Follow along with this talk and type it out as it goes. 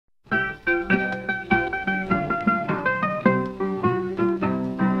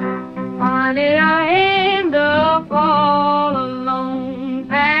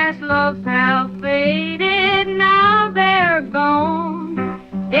faded, now they're gone.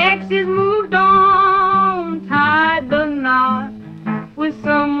 Exes moved on, tied the knot with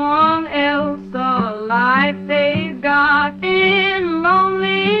someone else, a life they've got. In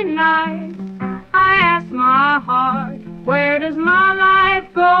lonely nights, I ask my heart, where does my life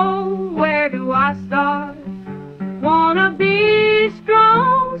go? Where do I start? Wanna be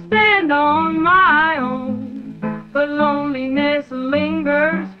strong, stand on my own, but loneliness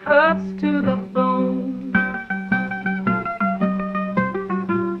lingers, cuts to the bone.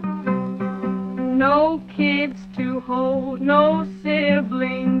 No kids to hold, no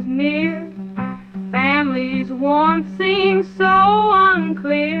siblings near. Families once seemed so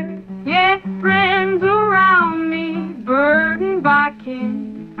unclear, yet friends around me, burdened by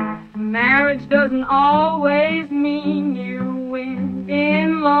kin. Marriage doesn't always mean you win.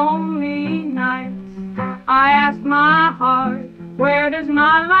 In lonely nights, I ask my heart, where does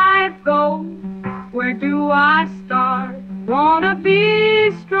my life go? Where do I start? Wanna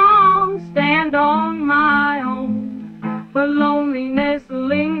be strong, stand on my own, but loneliness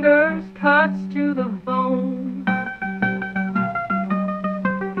lingers, cuts to the bone.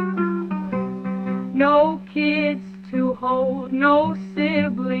 No kids to hold, no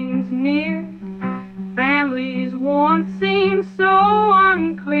siblings near. Families once seemed so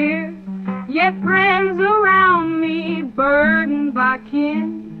unclear, yet friends around me, burdened by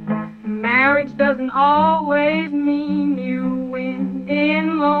kin. Marriage doesn't always mean you win.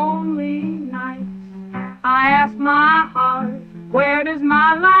 In lonely nights, I ask my heart, where does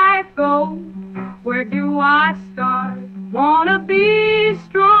my life go? Where do I start? Wanna be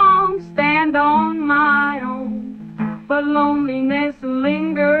strong, stand on my own, but loneliness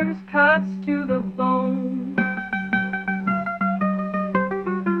lingers, cuts to the bone.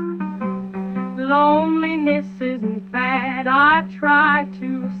 Loneliness isn't bad, I try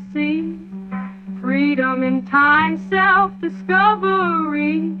to see freedom in time,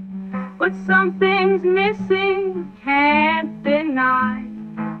 self-discovery, but something's missing, can't deny.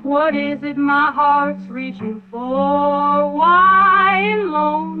 What is it my heart's reaching for? Why in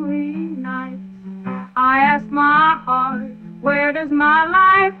lonely nights, I ask my heart, where does my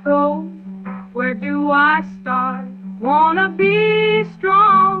life go? Where do I start? Wanna be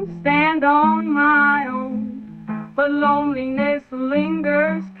strong, stand on my own, but loneliness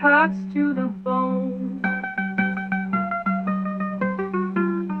lingers, cuts to the bone.